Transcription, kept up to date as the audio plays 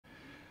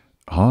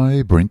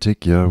Hi,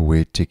 BrenTech here,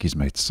 where tech is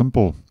made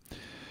simple.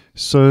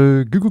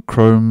 So Google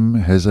Chrome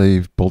has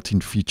a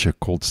built-in feature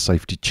called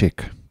Safety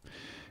Check,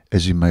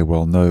 as you may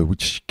well know,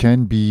 which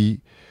can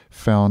be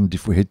found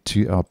if we head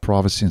to our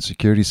privacy and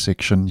security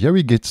section. Here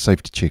we get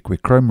Safety Check, where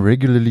Chrome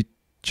regularly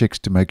checks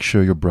to make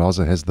sure your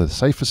browser has the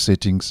safest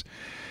settings,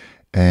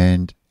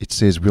 and it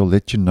says we'll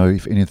let you know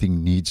if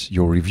anything needs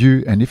your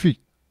review. And if you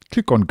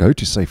click on Go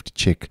to Safety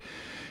Check,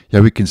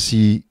 here we can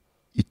see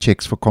it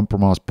checks for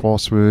compromised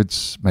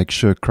passwords, make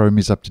sure Chrome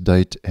is up to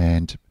date,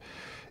 and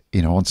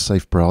enhanced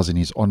safe browsing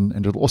is on.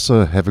 And it'll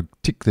also have a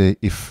tick there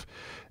if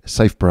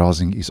safe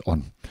browsing is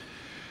on.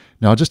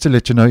 Now, just to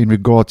let you know, in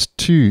regards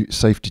to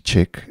Safety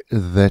Check,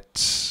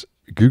 that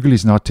Google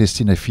is now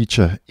testing a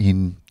feature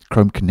in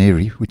Chrome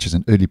Canary, which is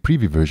an early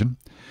preview version,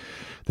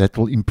 that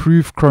will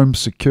improve Chrome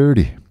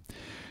security.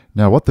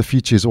 Now, what the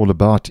feature is all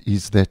about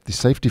is that the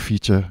safety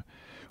feature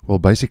will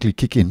basically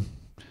kick in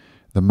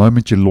the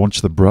moment you launch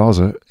the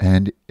browser,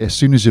 and as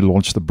soon as you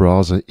launch the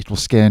browser, it will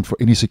scan for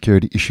any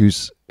security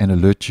issues and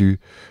alert you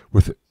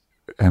with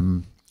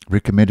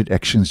recommended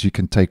actions you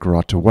can take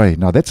right away.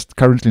 Now, that's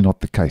currently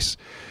not the case.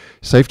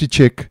 Safety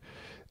Check,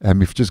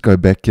 if you just go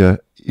back here,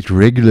 it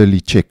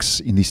regularly checks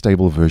in the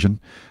stable version,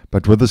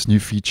 but with this new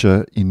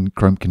feature in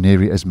Chrome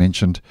Canary, as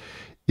mentioned,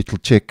 it will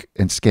check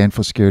and scan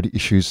for security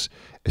issues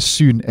as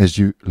soon as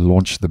you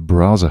launch the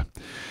browser.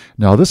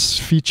 Now, this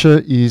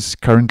feature is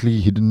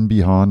currently hidden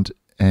behind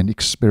an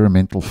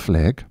experimental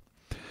flag,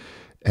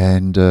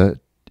 and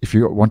if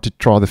you want to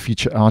try the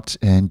feature out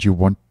and you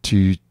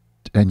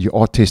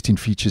are testing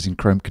features in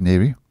Chrome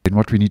Canary, then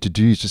what we need to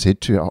do is just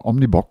head to our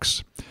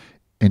Omnibox,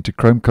 enter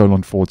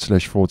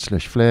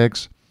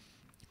chrome://flags,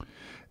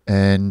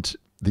 and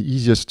the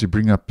easiest to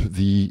bring up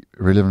the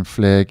relevant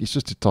flag is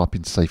just to type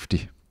in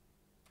safety.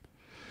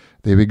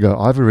 There we go.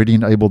 I've already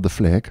enabled the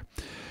flag,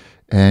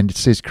 and it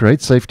says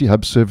create safety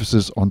hub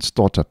services on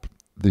startup.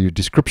 The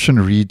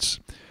description reads,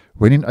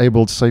 when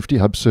enabled, Safety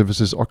Hub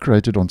services are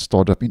created on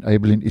startup,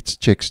 enabling its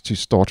checks to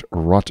start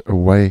right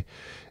away.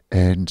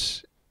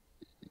 And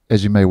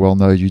as you may well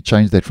know, you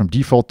change that from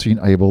default to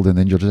enabled, and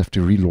then you'll just have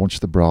to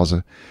relaunch the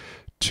browser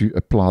to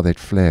apply that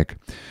flag.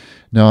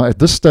 Now, at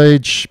this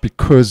stage,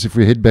 because if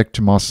we head back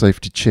to my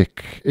Safety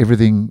Check,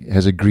 everything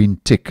has a green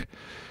tick.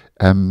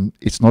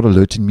 It's not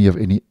alerting me of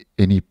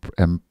any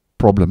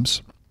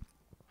problems.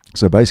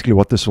 So basically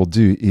what this will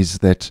do is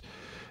that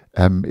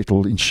it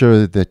will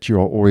ensure that you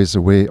are always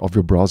aware of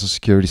your browser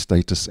security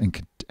status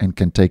and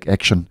can take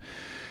action.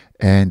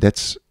 And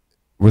that's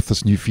with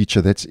this new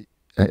feature. That's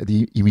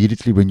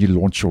immediately when you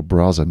launch your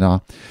browser.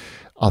 Now,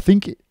 I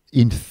think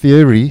in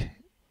theory,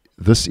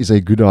 this is a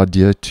good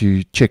idea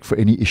to check for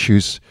any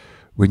issues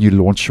when you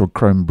launch your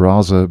Chrome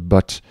browser.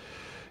 But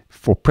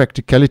for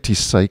practicality's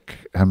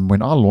sake,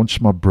 when I launch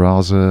my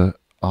browser,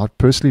 I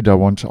personally don't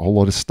want a whole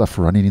lot of stuff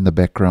running in the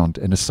background.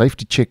 And a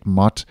Safety Check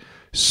might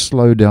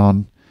slow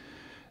down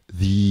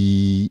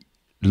the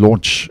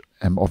launch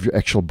of your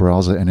actual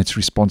browser and its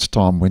response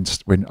time when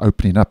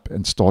opening up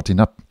and starting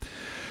up.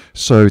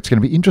 So it's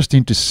going to be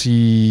interesting to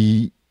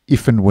see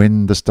if and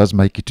when this does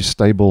make it to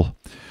stable,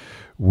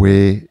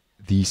 where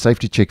the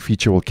Safety Check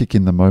feature will kick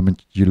in the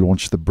moment you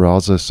launch the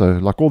browser. So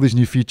like all these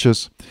new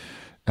features,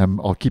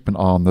 I'll keep an eye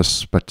on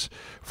this. But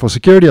for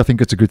security, I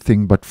think it's a good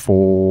thing, but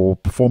for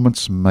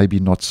performance, maybe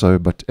not so.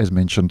 But as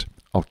mentioned,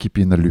 I'll keep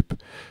you in the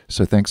loop.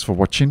 So thanks for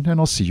watching, and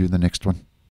I'll see you in the next one.